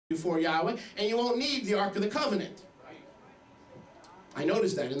before Yahweh, and you won't need the Ark of the Covenant. I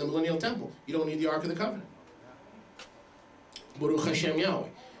noticed that in the Millennial Temple. You don't need the Ark of the Covenant. Baruch Hashem Yahweh.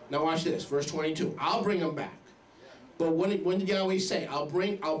 Now watch this, verse 22. I'll bring them back. But when did Yahweh say? I'll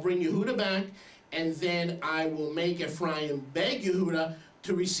bring Yehuda back, and then I will make Ephraim beg Yehuda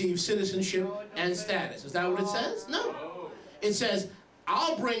to receive citizenship and status. Is that what it says? No. It says,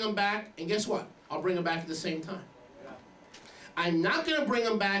 I'll bring them back, and guess what? I'll bring them back at the same time. I'm not going to bring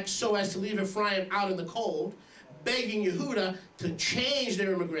them back so as to leave Ephraim out in the cold, begging Yehuda to change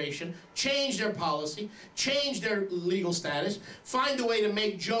their immigration, change their policy, change their legal status, find a way to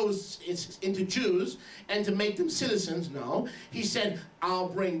make Jews into Jews and to make them citizens. No. He said, I'll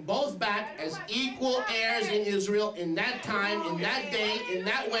bring both back as equal heirs in Israel in that time, in that day, in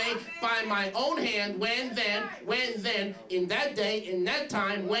that way, by my own hand, when then, in that day, in that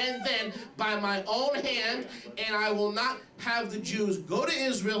time, when then, by my own hand, and I will not have the Jews go to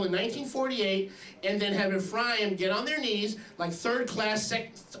Israel in 1948 and then have Ephraim get on their knees like third-class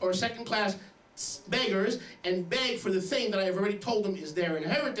or second-class beggars and beg for the thing that I have already told them is their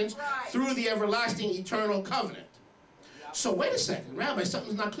inheritance through the everlasting eternal covenant. So wait a second, Rabbi,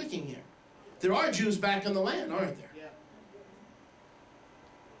 something's not clicking here. There are Jews back in the land, aren't there?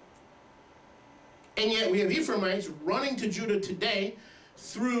 And yet we have Ephraimites running to Judah today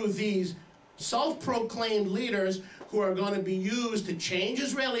through these self-proclaimed leaders who are going to be used to change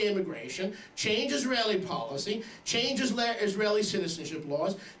Israeli immigration, change Israeli policy, change Israeli citizenship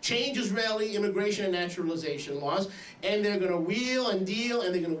laws, change Israeli immigration and naturalization laws, and they're going to wheel and deal,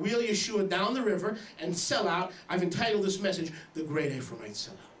 and they're going to wheel Yeshua down the river and sell out. I've entitled this message, The Great Ephraimite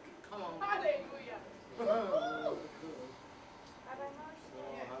Sellout. Come on. Hallelujah. Hallelujah.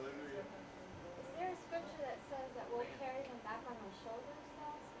 Is there a scripture that says that we'll carry them back on our shoulders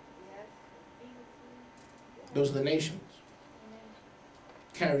now? Yes. Those are the nations.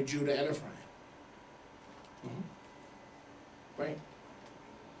 Carry Judah and Ephraim. Right?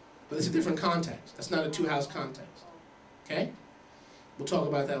 But it's a different context. That's not a two-house context. Okay? We'll talk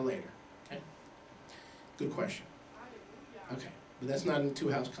about that later. Okay? Good question. Okay. But that's not in a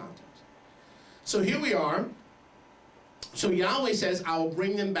two-house context. So here we are. So Yahweh says, I will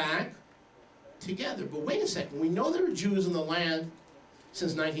bring them back together. But wait a second. We know there are Jews in the land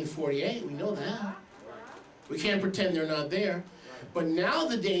since 1948. We know that. We can't pretend they're not there. But now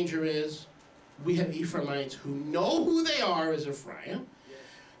the danger is we have Ephraimites who know who they are as Ephraim,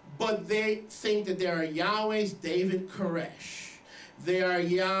 but they think that they are Yahweh's David Koresh. They are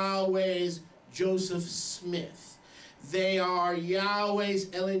Yahweh's Joseph Smith. They are Yahweh's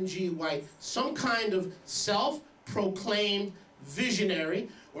Ellen G. White. Some kind of self-proclaimed visionary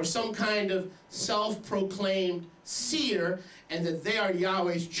or some kind of self-proclaimed seer, and that they are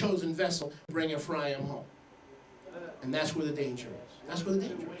Yahweh's chosen vessel to bring Ephraim home. And that's where the danger is. That's where the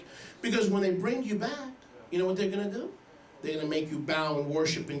danger is. Because when they bring you back, you know what they're going to do? They're going to make you bow and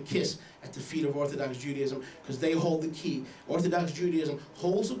worship and kiss at the feet of Orthodox Judaism because they hold the key. Orthodox Judaism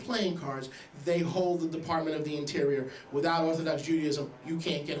holds the playing cards. They hold the Department of the Interior. Without Orthodox Judaism, you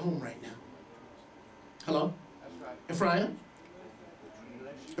can't get home right now. Hello? Ephraim?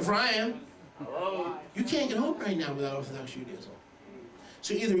 Ephraim? Hello? You can't get home right now without Orthodox Judaism.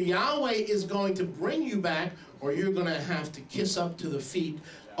 So either Yahweh is going to bring you back, or you're going to have to kiss up to the feet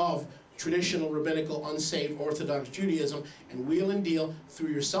of traditional, rabbinical, unsaved Orthodox Judaism and wheel and deal through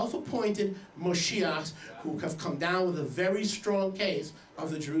your self-appointed Moshiachs who have come down with a very strong case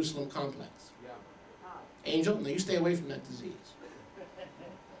of the Jerusalem complex. Angel, now you stay away from that disease.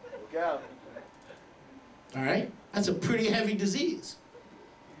 Look out. All right? That's a pretty heavy disease.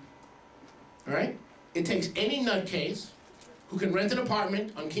 All right? It takes any nutcase who can rent an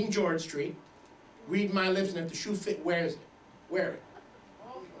apartment on King George Street, read my lips, and if the shoe fit, wears it. Wear it.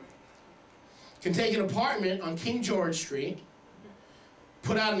 Can take an apartment on King George Street,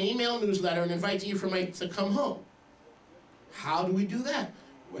 put out an email newsletter, and invite the Ephraimites to come home. How do we do that?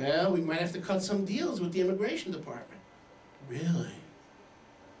 Well, we might have to cut some deals with the immigration department. Really?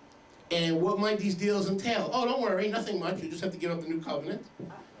 And what might these deals entail? Oh, don't worry, nothing much. You just have to give up the new covenant.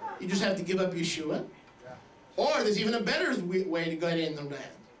 You just have to give up Yeshua. Or there's even a better way to get in the land.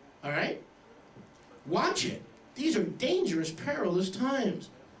 All right? Watch it. These are dangerous, perilous times.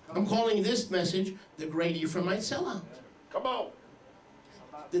 I'm calling this message the Great Ephraimite Sellout. Come on.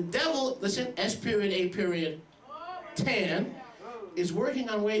 The devil, listen, S period, A period, tan, is working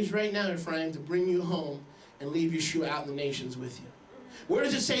on ways right now, Ephraim, to bring you home and leave Yeshua out in the nations with you. Where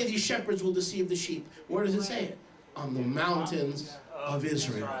does it say these shepherds will deceive the sheep? Where does it say it? On the mountains of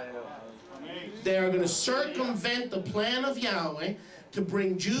Israel. They are going to circumvent the plan of Yahweh to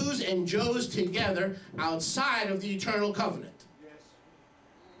bring Jews and Joes together outside of the eternal covenant.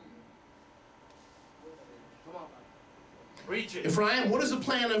 Preach it. Ephraim, what is the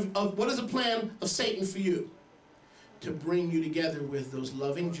plan of Satan for you? To bring you together with those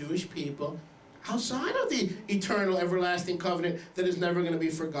loving Jewish people outside of the eternal, everlasting covenant that is never going to be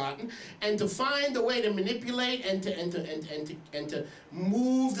forgotten, and to find a way to manipulate and to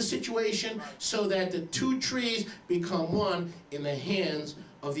move the situation so that the two trees become one in the hands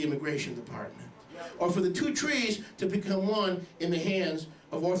of the immigration department, or for the two trees to become one in the hands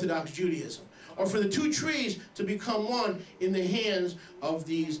of Orthodox Judaism, or for the two trees to become one in the hands of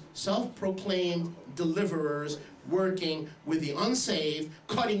these self-proclaimed deliverers working with the unsaved,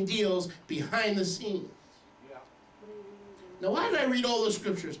 cutting deals behind the scenes. Now, why did I read all those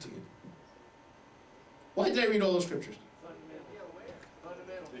scriptures to you? Why did I read all those scriptures?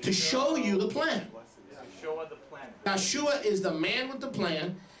 To show you the plan. Show the plan. Yeshua is the man with the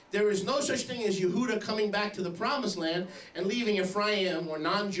plan. There is no such thing as Yehuda coming back to the promised land and leaving Ephraim or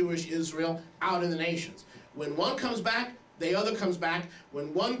non-Jewish Israel out in the nations. When one comes back, the other comes back.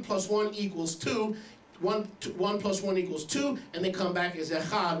 When 1 + 1 = 2, 1 + 1 = 2, and they come back as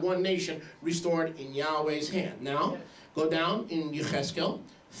Echad, one nation, restored in Yahweh's hand. Now, go down in Yechezkel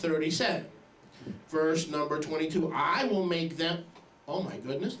 37, verse number 22. I will make them, oh my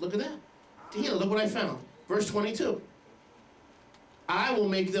goodness, look at that. Tehillah, look what I found. Verse 22. I will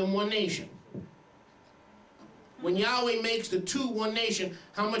make them one nation. When Yahweh makes the two one nation,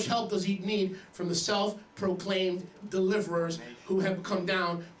 how much help does he need from the self-proclaimed deliverers who have come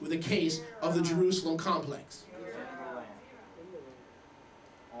down with a case of the Jerusalem complex?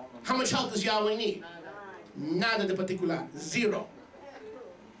 How much help does Yahweh need? Nada de particular. Zero.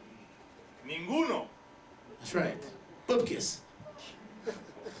 Ninguno. That's right. Bupkis.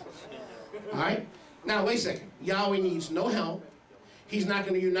 All right? Now, wait a second. Yahweh needs no help. He's not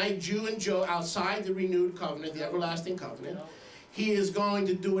going to unite Jew and Joe outside the renewed covenant, the everlasting covenant. He is going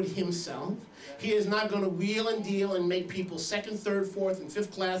to do it himself. He is not going to wheel and deal and make people second, third, fourth, and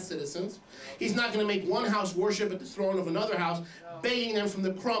fifth class citizens. He's not going to make one house worship at the throne of another house, begging them from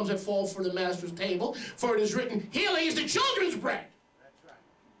the crumbs that fall from the master's table. For it is written, healing is the children's bread.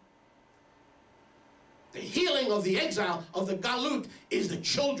 The healing of the exile, of the galut, is the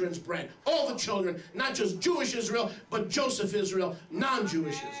children's bread. All the children, not just Jewish Israel, but Joseph Israel,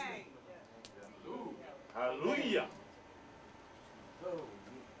 non-Jewish Israel. Hallelujah.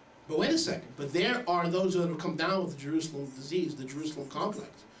 But wait a second. But there are those that have come down with the Jerusalem disease, the Jerusalem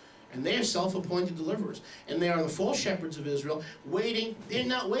complex. And they are self-appointed deliverers. And they are the false shepherds of Israel, waiting. They're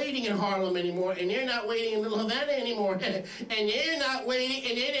not waiting in Harlem anymore, and they're not waiting in Little Havana anymore, and they're not waiting,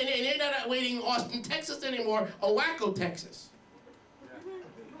 and they're not waiting in Austin, Texas anymore, or Waco, Texas.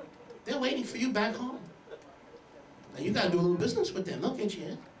 They're waiting for you back home. Now you got to do a little business with them. They'll get you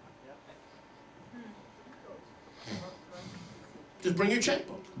in. Just bring your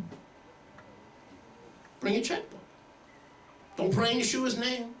checkbook. Bring your checkbook. Don't pray in Yeshua's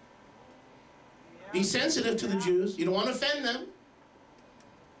name. Be sensitive to the Jews. You don't want to offend them.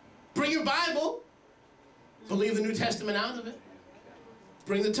 Bring your Bible. Don't leave the New Testament out of it.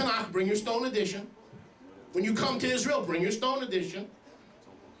 Bring the Tanakh. Bring your stone edition. When you come to Israel, bring your stone edition.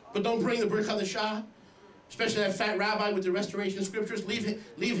 But don't bring the Brit Hadashah, especially that fat rabbi with the restoration scriptures.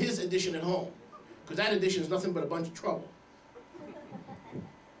 Leave his edition at home, because that edition is nothing but a bunch of trouble.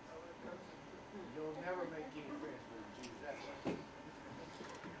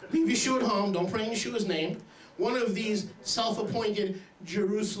 Leave Yeshua at home. Don't pray in Yeshua's name. One of these self-appointed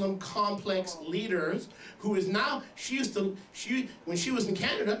Jerusalem complex leaders, who is now, when she was in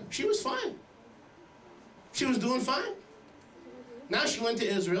Canada, she was fine. She was doing fine. Now she went to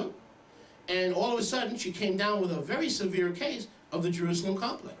Israel, and all of a sudden she came down with a very severe case of the Jerusalem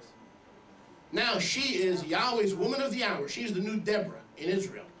complex. Now she is Yahweh's woman of the hour. She's the new Deborah in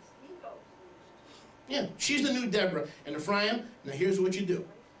Israel. Yeah, she's the new Deborah. And Ephraim, now here's what you do.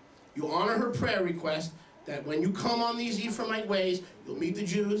 You honor her prayer request that when you come on these Ephraimite ways, you'll meet the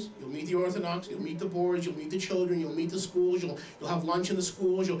Jews, you'll meet the Orthodox, you'll meet the boys, you'll meet the children, you'll meet the schools, you'll have lunch in the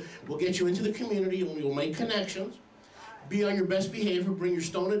schools, we'll get you into the community, you'll make connections. Be on your best behavior, bring your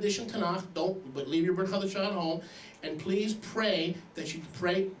stone edition Tanakh, but leave your Brit Hadashah at home, and please pray that you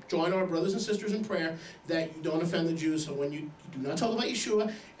join our brothers and sisters in prayer that you don't offend the Jews, so when you do not talk about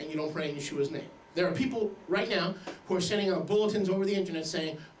Yeshua, and you don't pray in Yeshua's name. There are people right now who are sending out bulletins over the internet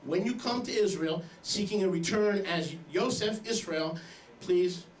saying, when you come to Israel seeking a return as Yosef Israel,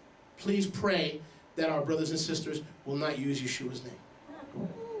 please pray that our brothers and sisters will not use Yeshua's name.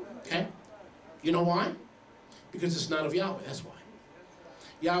 Okay? You know why? Because it's not of Yahweh, that's why.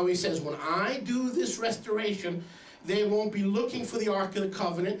 Yahweh says, when I do this restoration, They won't be looking for the Ark of the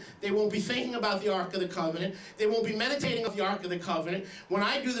Covenant. They won't be thinking about the Ark of the Covenant. They won't be meditating on the Ark of the Covenant. When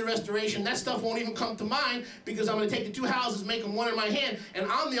I do the restoration, that stuff won't even come to mind, because I'm going to take the two houses, make them one in my hand, and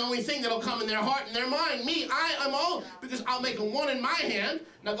I'm the only thing that'll come in their heart and their mind. Me, I'm all, because I'll make them one in my hand.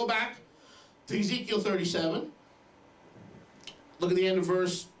 Now go back to Ezekiel 37. Look at the end of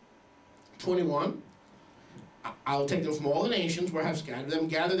verse 21. I'll take them from all the nations where I have scattered them,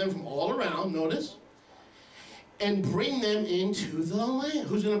 gather them from all around, notice, and bring them into the land.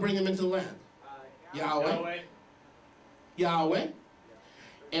 Who's going to bring them into the land? Yahweh. Yahweh.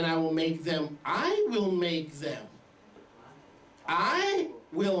 And I will make them, I will make them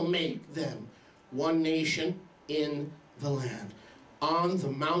one nation in the land. On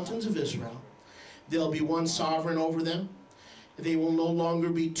the mountains of Israel, there'll be one sovereign over them. They will no longer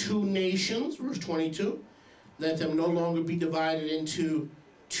be two nations, verse 22. Let them no longer be divided into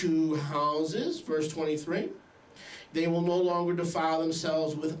two houses, verse 23. They will no longer defile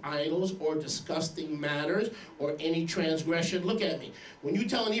themselves with idols or disgusting matters or any transgression. Look at me. When you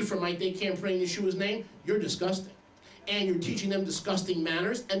tell an Ephraimite they can't pray in Yeshua's name, you're disgusting. And you're teaching them disgusting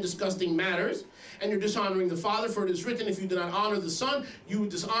manners and disgusting matters. And you're dishonoring the Father, for it is written, if you do not honor the Son, you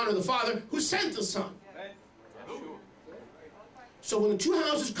dishonor the Father who sent the Son. So when the two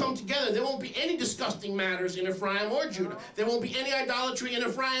houses come together, there won't be any disgusting matters in Ephraim or Judah. There won't be any idolatry in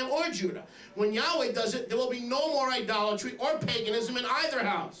Ephraim or Judah. When Yahweh does it, there will be no more idolatry or paganism in either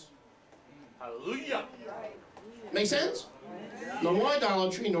house. Hallelujah. Make sense? No more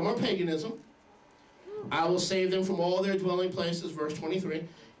idolatry, no more paganism. I will save them from all their dwelling places, verse 23.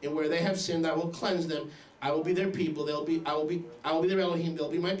 And where they have sinned, I will cleanse them. I will be their people. I will be their Elohim. They'll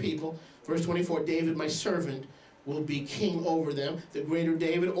be my people. Verse 24. David, my servant, will be king over them. The greater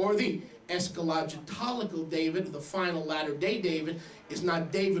David, or the eschatological David, the final latter-day David, is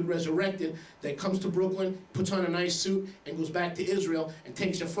not David resurrected that comes to Brooklyn, puts on a nice suit, and goes back to Israel and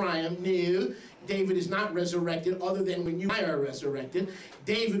takes Ephraim. No, David is not resurrected other than when you and I are resurrected.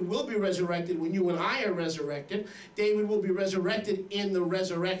 David will be resurrected when you and I are resurrected. David will be resurrected in the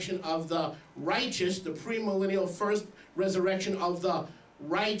resurrection of the righteous, the premillennial first resurrection of the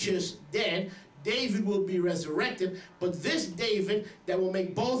righteous dead. David will be resurrected, but this David that will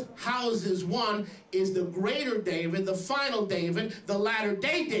make both houses one is the greater David, the final David, the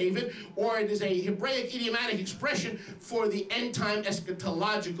latter-day David, or it is a Hebraic idiomatic expression for the end-time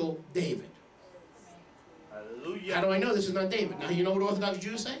eschatological David. Hallelujah. How do I know this is not David? Now, you know what Orthodox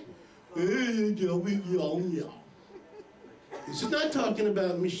Jews say? This is not talking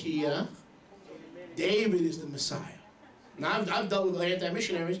about Mashiach. David is the Messiah. Now, I've dealt with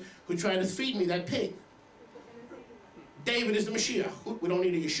anti-missionaries who try to feed me that pig. David is the Mashiach. We don't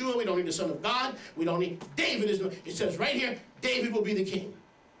need a Yeshua. We don't need the Son of God. We don't need... David is the... It says right here, David will be the king.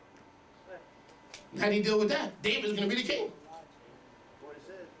 How do you deal with that? David is going to be the king.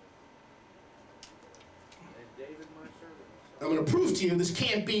 I'm going to prove to you this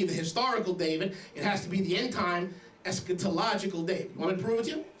can't be the historical David. It has to be the end-time eschatological David. You want me to prove it to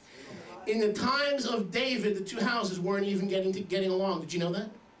you? In the times of David, the two houses weren't even getting along. Did you know that?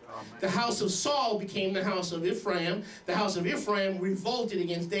 The house of Saul became the house of Ephraim. The house of Ephraim revolted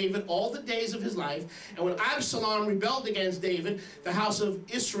against David all the days of his life. And when Absalom rebelled against David, the house of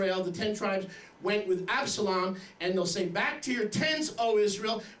Israel, the 10 tribes, went with Absalom, and they'll say, back to your tents, O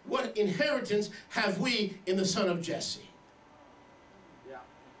Israel, what inheritance have we in the son of Jesse? Yeah.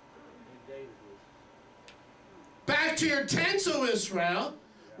 Back to your tents, O Israel,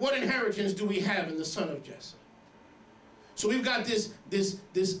 what inheritance do we have in the son of Jesse? So we've got this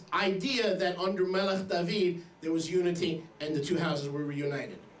idea that under Melech David, there was unity and the two houses were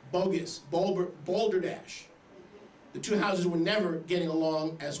reunited. Bogus, balderdash. The two houses were never getting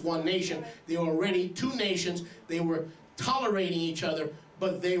along as one nation. They were already two nations. They were tolerating each other,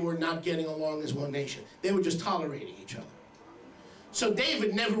 but they were not getting along as one nation. They were just tolerating each other. So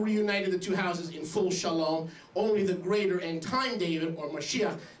David never reunited the two houses in full shalom. Only the greater end time David, or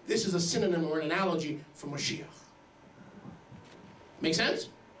Mashiach. This is a synonym or an analogy for Mashiach. Make sense?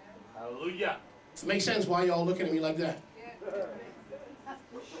 Hallelujah. If it makes sense, why are y'all looking at me like that?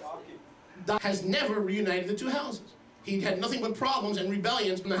 God has never reunited the two houses. He had nothing but problems and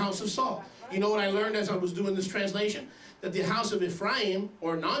rebellions in the house of Saul. You know what I learned as I was doing this translation? That the house of Ephraim,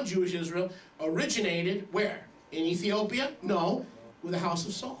 or non-Jewish Israel, originated where? In Ethiopia? No, with the house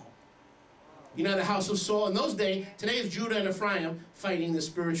of Saul. You know, the house of Saul in those days, today is Judah and Ephraim fighting the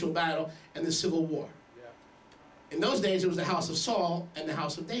spiritual battle and the civil war. In those days, it was the house of Saul and the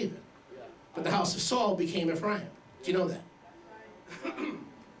house of David. But the house of Saul became Ephraim. Do you know that?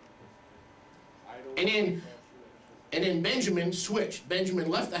 And then Benjamin switched. Benjamin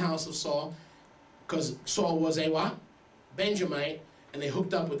left the house of Saul, Because Saul was a what? Benjamite, and they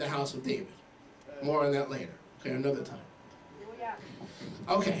hooked up with the house of David. More on that later. Okay, another time.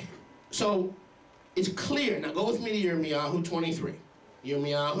 Okay, so it's clear. Now go with me to Yirmiyahu 23.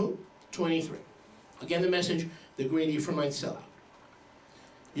 Yirmiyahu 23. Again, the message, the great Ephraimitye Sellout.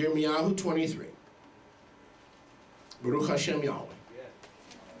 Yirmiyahu 23. Baruch Hashem Yahweh.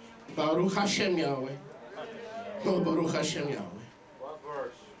 Baruch Hashem Yahweh. No, Baruch Hashem Yahweh. What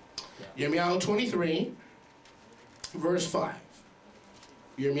verse? Yirmiyahu 23, verse 5.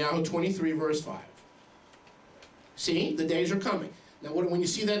 Yirmiyahu 23, verse 5. See, the days are coming. Now, when you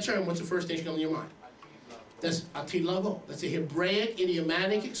see that term, what's the first thing that comes to your mind? That's Atid Lavo. That's a Hebraic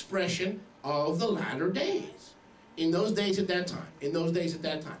idiomatic expression of the latter days. In those days at that time. In those days at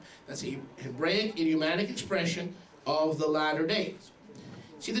that time. That's a Hebraic idiomatic expression of the latter days.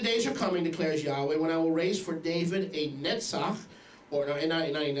 See, the days are coming, declares Yahweh, when I will raise for David a netzach, or no, not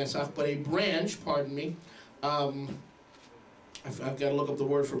a netzach, but a branch, pardon me. I've got to look up the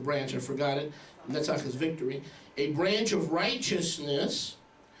word for branch, I forgot it. Netzach is victory. A branch of righteousness.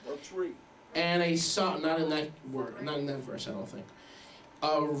 No tree. And a son, not in that word, not in that verse, I don't think.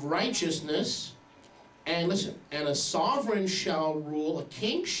 Of righteousness, and listen, and a sovereign shall rule, a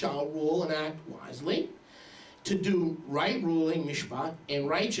king shall rule and act wisely, to do right ruling, mishpat, and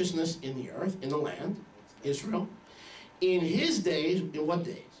righteousness in the earth, in the land, Israel. In his days, in what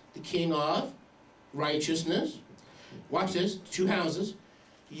days? The king of righteousness. Watch this, 2 houses.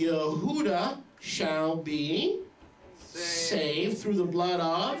 Yehuda shall be saved through the blood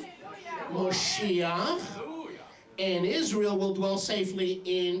of Moshiach, and Israel will dwell safely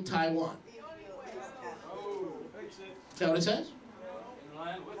in Taiwan. Is that what it says?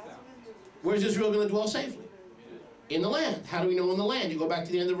 Where's Israel going to dwell safely? In the land. How do we know in the land? You go back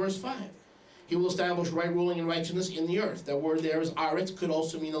to the end of verse 5. He will establish right ruling and righteousness in the earth. That word there is aretz, could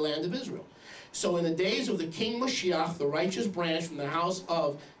also mean the land of Israel. So in the days of the king Moshiach, the righteous branch from the house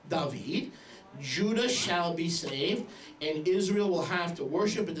of David, Judah shall be saved, and Israel will have to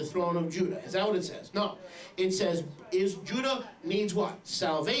worship at the throne of Judah. Is that what it says? No. It says Judah needs what?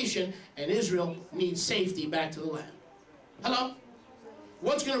 Salvation, and Israel needs safety back to the land. Hello?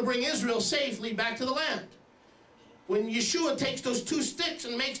 What's going to bring Israel safely back to the land? When Yeshua takes those 2 sticks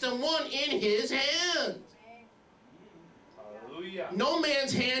and makes them one in his hand. Hallelujah. No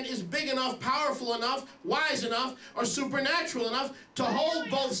man's hand is big enough, powerful enough, wise enough, or supernatural enough to hold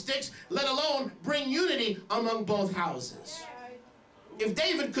both sticks, let alone bring unity among both houses. If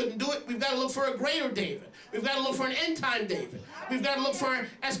David couldn't do it, we've got to look for a greater David. We've got to look for an end-time David. We've got to look for an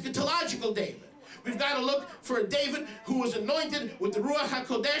eschatological David. We've got to look for a David who was anointed with the Ruach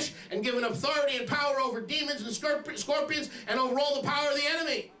HaKodesh and given authority and power over demons and scorpions and over all the power of the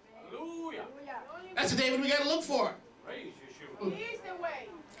enemy. Hallelujah. That's the David we got to look for. Praise Yeshua. He is the way.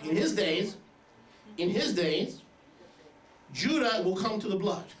 In his days, Judah will come to the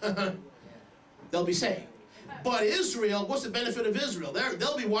blood. They'll be saved. But Israel, what's the benefit of Israel?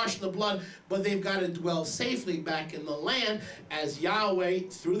 They'll be washed in the blood, but they've got to dwell safely back in the land as Yahweh,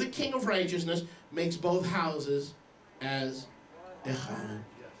 through the King of Righteousness, makes both houses as echad.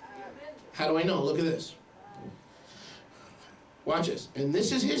 How do I know? Look at this. Watch this. And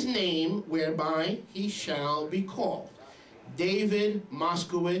this is his name whereby he shall be called. David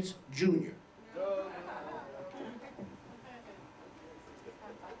Moskowitz, Jr.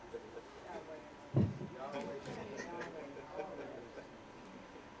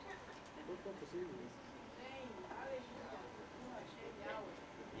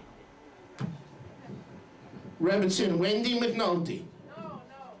 Rebbitzin, Wendy McNulty. No.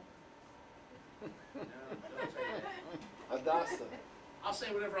 Hadassah. I'll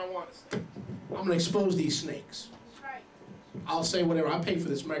say whatever I want to say. I'm going to expose these snakes. That's right. I'll say whatever. I pay for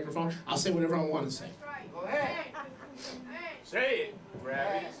this microphone. I'll say whatever I want to say. That's right. Go ahead. Hey. Say it,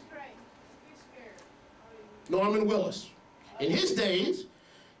 Rabbi. That's right. Be scared. Norman Willis. In his days,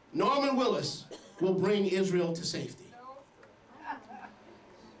 Norman Willis will bring Israel to safety.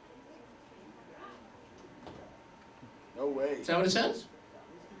 No way. Is that what it says?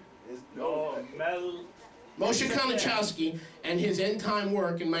 It's No, way. Mel. Moshe Konachowski and his end-time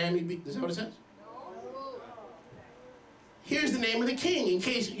work in Miami Beach. Is that what it says? Here's the name of the king, in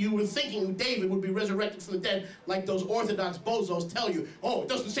case you were thinking David would be resurrected from the dead like those Orthodox bozos tell you. Oh, it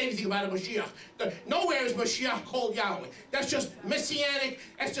doesn't say anything about a Mashiach. Nowhere is Mashiach called Yahweh. That's just messianic,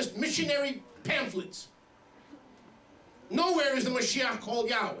 that's just missionary pamphlets. Nowhere is the Mashiach called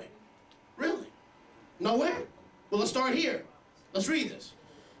Yahweh. Really? Nowhere? Well, let's start here. Let's read this.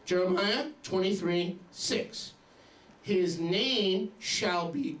 Jeremiah 23:6. His name shall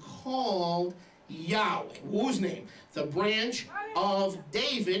be called Yahweh. Whose name? The branch of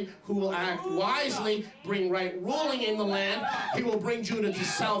David, who will act wisely, bring right ruling in the land. He will bring Judah to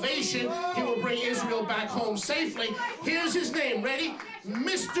salvation. He will bring Israel back home safely. Here's his name. Ready?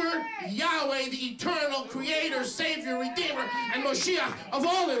 Mr. Yahweh, the eternal creator, savior, redeemer, and Moshiach of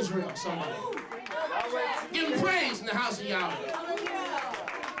all Israel. Somebody. Give him praise in the house of Yahweh.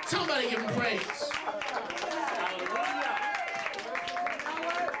 Somebody give him praise.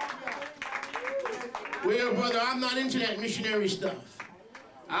 Well, brother, I'm not into that missionary stuff.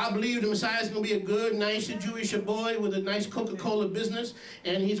 I believe the Messiah's going to be a good, nice Jewish boy with a nice Coca-Cola business,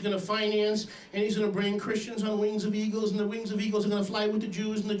 and he's going to finance, and he's going to bring Christians on wings of eagles, and the wings of eagles are going to fly with the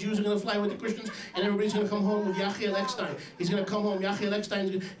Jews, and the Jews are going to fly with the Christians, and everybody's going to come home with Yachiel Eckstein. He's going to come home, Yachiel Eckstein,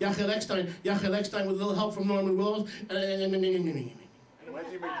 with a little help from Norman Willows,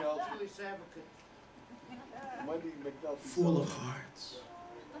 Wendy McNulty. full of hearts,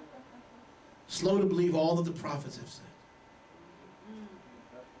 slow to believe all that the prophets have said.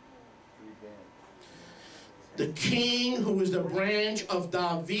 The king who is the branch of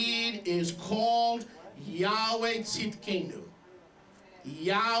David is called Yahweh Tzidkenu.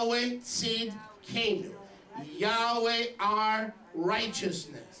 Yahweh Tzidkenu. Yahweh our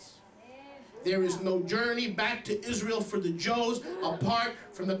righteousness. There is no journey back to Israel for the Jews apart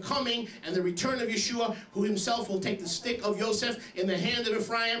from the coming and the return of Yeshua, who himself will take the stick of Yosef in the hand of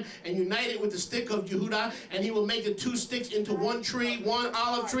Ephraim and unite it with the stick of Yehudah, and he will make the two sticks into one tree, one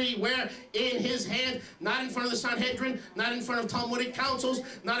olive tree, where in his hand, not in front of the Sanhedrin, not in front of Talmudic councils,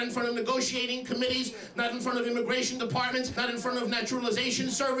 not in front of negotiating committees, not in front of immigration departments, not in front of naturalization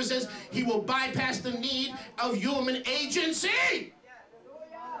services, he will bypass the need of human agency.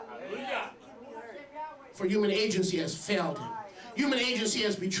 Hallelujah. For human agency has failed him. Human agency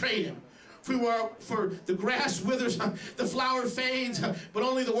has betrayed him. For the grass withers, the flower fades, but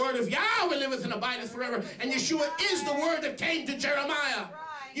only the word of Yahweh liveth and abideth forever. And Yeshua is the word that came to Jeremiah.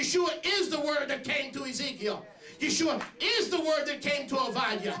 Yeshua is the word that came to Ezekiel. Yeshua is the word that came to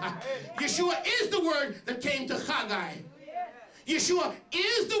Obadiah. Yeshua is the word that came to Haggai. Yeshua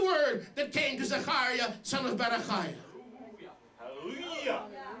is the word that came to Zechariah, son of Berechiah. Hallelujah.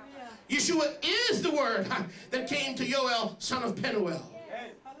 Yeshua is the word that came to Yoel, son of Penuel.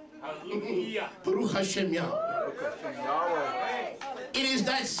 Hallelujah. Baruch Hashem Yahweh. It is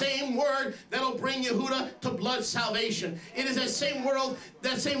that same word that'll bring Yehudah to blood salvation. It is that same word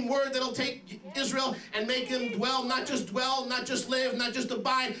that'll take Israel and make them dwell, not just live, not just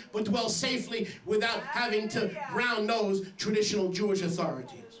abide, but dwell safely without having to brown nose traditional Jewish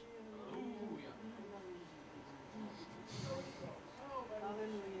authorities.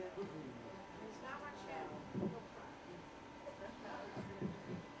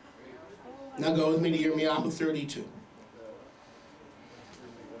 Now go with me to Yirmiyahu 32.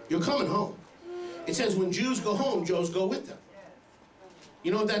 You're coming home. It says when Jews go home, Jews go with them.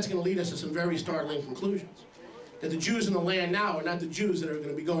 You know that's going to lead us to some very startling conclusions. That the Jews in the land now are not the Jews that are going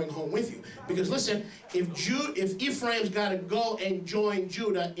to be going home with you. Because listen, if Ephraim's got to go and join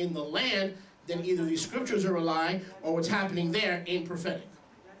Judah in the land, then either these scriptures are a lie or what's happening there ain't prophetic.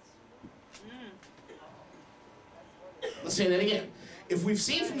 Let's say that again. If we've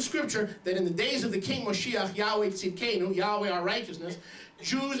seen from Scripture that in the days of the King Moshiach, Yahweh Tzidkenu, Yahweh our righteousness,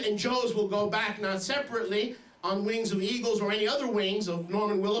 Jews and Joes will go back not separately on wings of eagles or any other wings of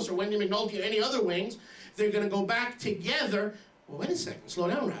Norman Willis or Wendy McNulty or any other wings. They're going to go back together. Well, wait a second. Slow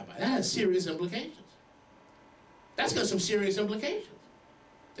down, Rabbi. That has serious implications. That's got some serious implications.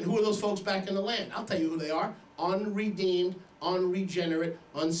 And who are those folks back in the land? I'll tell you who they are. Unredeemed, unregenerate,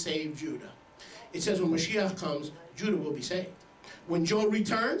 unsaved Judah. It says when Mashiach comes, Judah will be saved. When Joe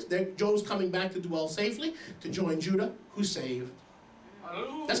returns, Joe's coming back to dwell safely to join Judah, who's saved.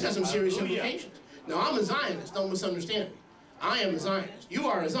 Hallelujah. That's got some serious implications. Now, I'm a Zionist. Don't misunderstand me. I am a Zionist. You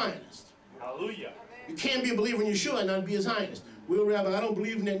are a Zionist. Hallelujah. You can't be a believer in Yeshua and not be a Zionist. Well, Rabbi, I don't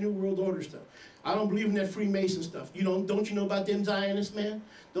believe in that New World Order stuff. I don't believe in that Freemason stuff. Don't you know about them Zionists, man?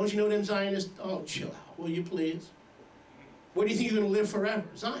 Don't you know them Zionists? Oh, chill out, will you please? Where do you think you're going to live forever?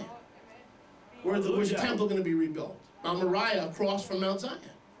 Zion. Where's the temple going to be rebuilt? Mount Moriah across from Mount Zion.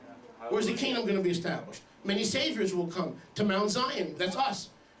 Where's the kingdom going to be established? Many saviors will come to Mount Zion. That's us.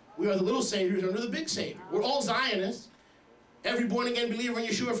 We are the little saviors under the big savior. We're all Zionists. Every born-again believer in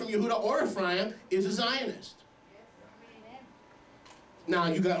Yeshua from Yehudah or Ephraim is a Zionist. Now,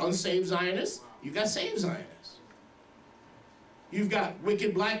 you got unsaved Zionists. You got saved Zionists. You've got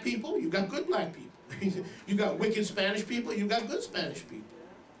wicked black people. You've got good black people. You've got wicked Spanish people. You've got good Spanish people.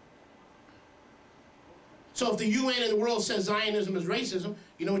 So if the UN in the world says Zionism is racism,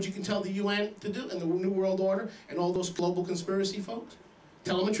 you know what you can tell the UN to do and the New World Order and all those global conspiracy folks?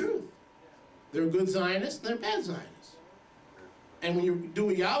 Tell them the truth. There are good Zionists and there are bad Zionists. And when you do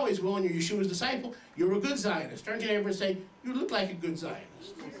what Yahweh's will and you're Yeshua's disciple, you're a good Zionist. Turn to your neighbor and say, you look like a good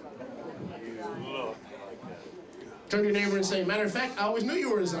Zionist. Turn to your neighbor and say, matter of fact, I always knew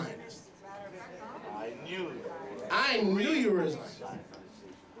you were a Zionist. I knew you were a Zionist.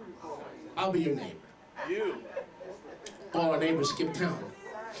 I'll be your neighbor. You. All our neighbors skip town.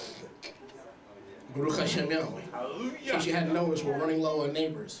 Baruch Hashem Yahweh. In case you hadn't noticed, we're running low on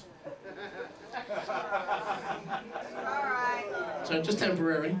neighbors. So just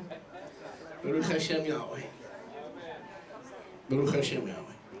temporary. Baruch Hashem Yahweh. Baruch Hashem Yahweh.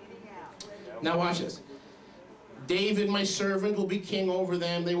 Now watch this. David, my servant, will be king over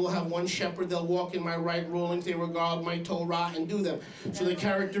them. They will have one shepherd. They'll walk in my right rulings. They regard my Torah and do them. So the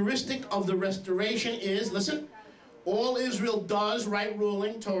characteristic of the restoration is, listen, all Israel does right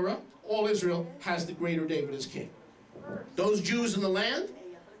ruling, Torah. All Israel has the greater David as king. Those Jews in the land,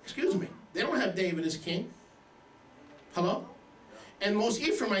 excuse me, they don't have David as king. Hello? And most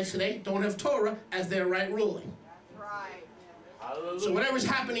Ephraimites today don't have Torah as their right ruling. So whatever's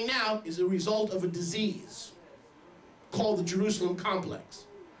happening now is a result of a disease called the Jerusalem complex.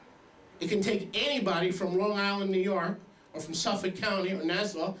 It can take anybody from Long Island, New York, or from Suffolk County or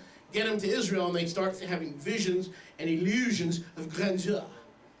Nassau, get them to Israel, and they start having visions and illusions of grandeur.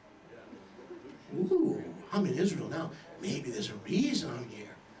 Ooh, I'm in Israel now. Maybe there's a reason I'm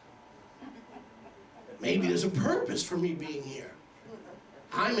here. Maybe there's a purpose for me being here.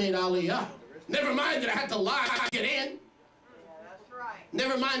 I made Aliyah. Never mind that I had to lie to get in.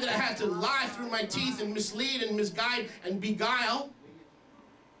 Never mind that I had to lie through my teeth and mislead and misguide and beguile.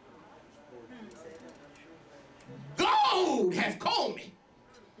 Gold have called me.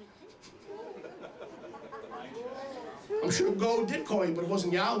 I'm sure gold did call you, but it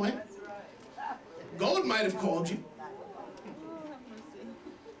wasn't Yahweh. Gold might have called you.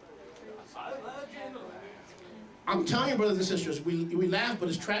 I'm telling you, brothers and sisters, we laugh, but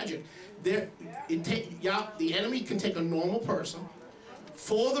it's tragic. The enemy can take a normal person,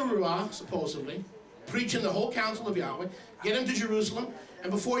 full of the Ruach, supposedly, preaching the whole counsel of Yahweh, get him to Jerusalem,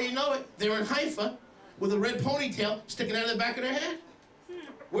 and before you know it, they're in Haifa with a red ponytail sticking out of the back of their head.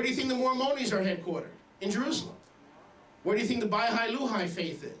 Where do you think the Mormonis are headquartered? In Jerusalem. Where do you think the Baha'i Luhai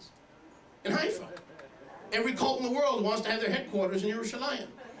faith is? In Haifa. Every cult in the world wants to have their headquarters in Yerushalayim,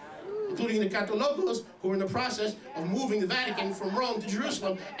 including the Catholicos, who are in the process of moving the Vatican from Rome to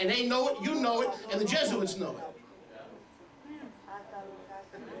Jerusalem, and they know it, you know it, and the Jesuits know it.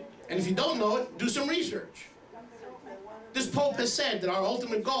 And if you don't know it, do some research. This Pope has said that our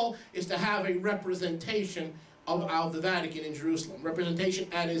ultimate goal is to have a representation of the Vatican in Jerusalem. Representation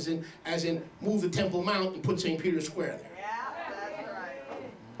as in move the Temple Mount and put St. Peter's Square there.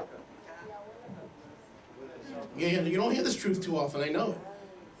 Yeah, you don't hear this truth too often, I know it.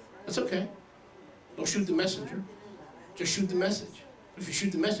 That's okay. Don't shoot the messenger. Just shoot the message. If you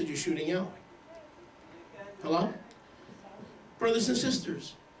shoot the message, you're shooting Yahweh. Hello? Brothers and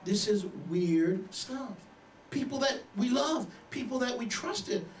sisters, this is weird stuff. People that we love, people that we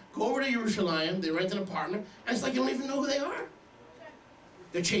trusted, go over to Yerushalayim, they rent an apartment, and it's like you don't even know who they are.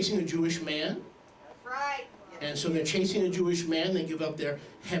 They're chasing a Jewish man. That's right. And so they're chasing a Jewish man, they give up their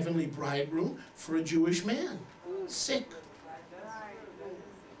heavenly bridegroom for a Jewish man. Sick.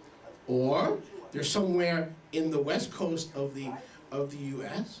 Or they're somewhere in the west coast of the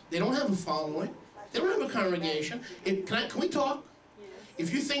U.S. They don't have a following. They don't have a congregation. Can we talk?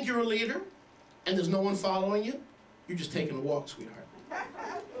 If you think you're a leader and there's no one following you, you're just taking a walk, sweetheart.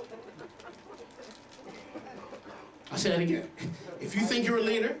 I'll say that again. If you think you're a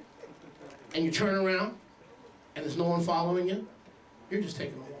leader and you turn around and there's no one following you, you're just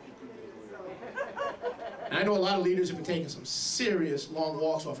taking a walk. And I know a lot of leaders have been taking some serious long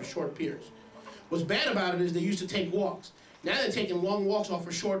walks off of short piers. What's bad about it is they used to take walks. Now they're taking long walks off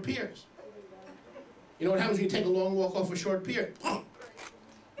of short piers. You know what happens when you take a long walk off a short pier?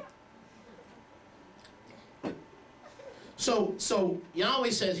 So Yahweh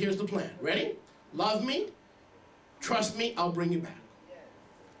says, here's the plan. Ready? Love me, trust me, I'll bring you back.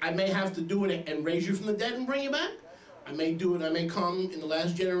 I may have to do it and raise you from the dead and bring you back. I may do it, I may come in the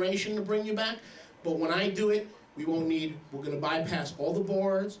last generation to bring you back. But when I do it, we're going to bypass all the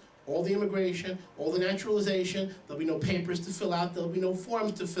boards, all the immigration, all the naturalization. There'll be no papers to fill out. There'll be no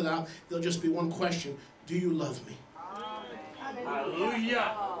forms to fill out. There'll just be one question. Do you love me?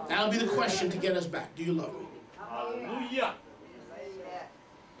 Hallelujah. That'll be the question to get us back. Do you love me? Hallelujah.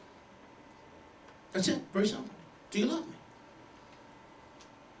 That's it. Very simple. Do you love me?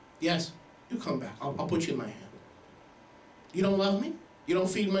 Yes. You come back. I'll put you in my hand. You don't love me? You don't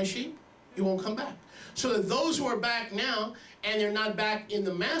feed my sheep? He won't come back. So that those who are back now, and they're not back in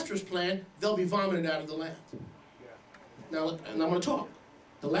the master's plan, they'll be vomited out of the land. Now, and I'm going to talk.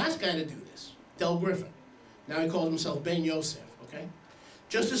 The last guy to do this, Del Griffin. Now he calls himself Ben Yosef, okay?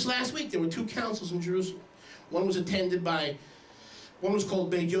 Just this last week, there were 2 councils in Jerusalem. One was attended by, one was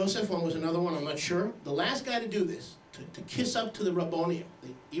called Ben Yosef, one was another one, I'm not sure. The last guy to do this, to kiss up to the Rabbonim,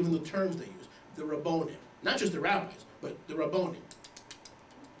 even the terms they use, the Rabbonim. Not just the rabbis, but the Rabbonim.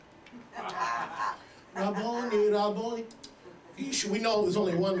 Rabboni, Rabboni. We know there's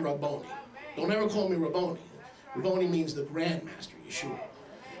only one Rabboni. Don't ever call me Rabboni. Rabboni means the Grand Master, Yeshua.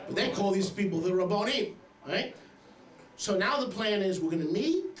 But they call these people the Rabbonim, right? So now the plan is we're going to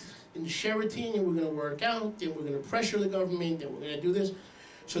meet in Sheraton, and we're going to work out, and we're going to pressure the government, and we're going to do this.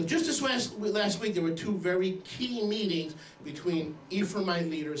 So just this last week, there were 2 very key meetings between Ephraimite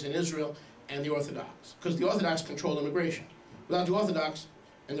leaders in Israel and the Orthodox, because the Orthodox control immigration. Without the Orthodox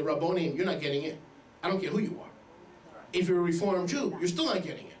and the Rabbonim, you're not getting in. I don't care who you are. If you're a Reformed Jew, you're still not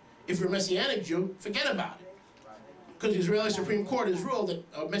getting in. If you're a Messianic Jew, forget about it. Because the Israeli Supreme Court has ruled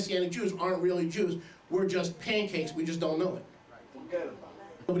that Messianic Jews aren't really Jews. We're just pancakes, we just don't know it.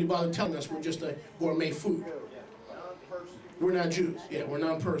 Nobody bothered telling us we're just a gourmet food. We're not Jews. Yeah, we're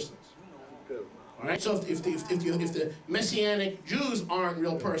non-persons. All right. So if the Messianic Jews aren't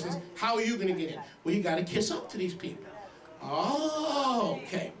real persons, how are you going to get in? Well, you got to kiss up to these people. Oh,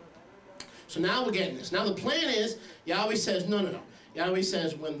 okay. So now we're getting this. Now the plan is, Yahweh says, no. Yahweh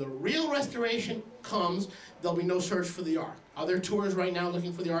says, when the real restoration comes, there'll be no search for the Ark. Are there tours right now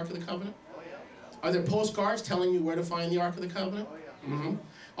looking for the Ark of the Covenant? Are there postcards telling you where to find the Ark of the Covenant? Mm-hmm.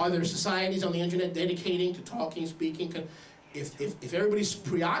 Are there societies on the internet dedicating to talking, speaking? If everybody's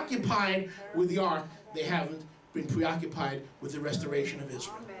preoccupied with the Ark, they haven't been preoccupied with the restoration of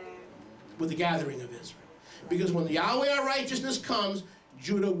Israel, with the gathering of Israel. Because when Yahweh our righteousness comes,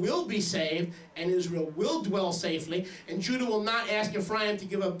 Judah will be saved, and Israel will dwell safely, and Judah will not ask Ephraim to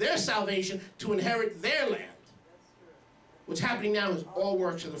give up their salvation to inherit their land. What's happening now is all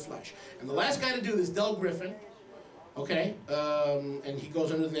works of the flesh. And the last guy to do this, Del Griffin, okay, and he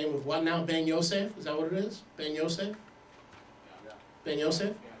goes under the name of what now? Ben Yosef? Is that what it is? Ben Yosef? Ben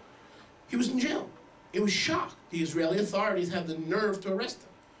Yosef? He was in jail. He was shocked. The Israeli authorities had the nerve to arrest him.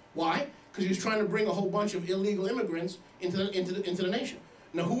 Why? Because he was trying to bring a whole bunch of illegal immigrants into the nation.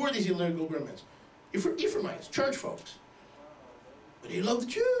 Now, who were these illegal immigrants? Ephraimites, church folks. But he loved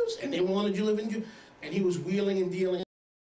the Jews, and they wanted to live in Jew. And he was wheeling and dealing.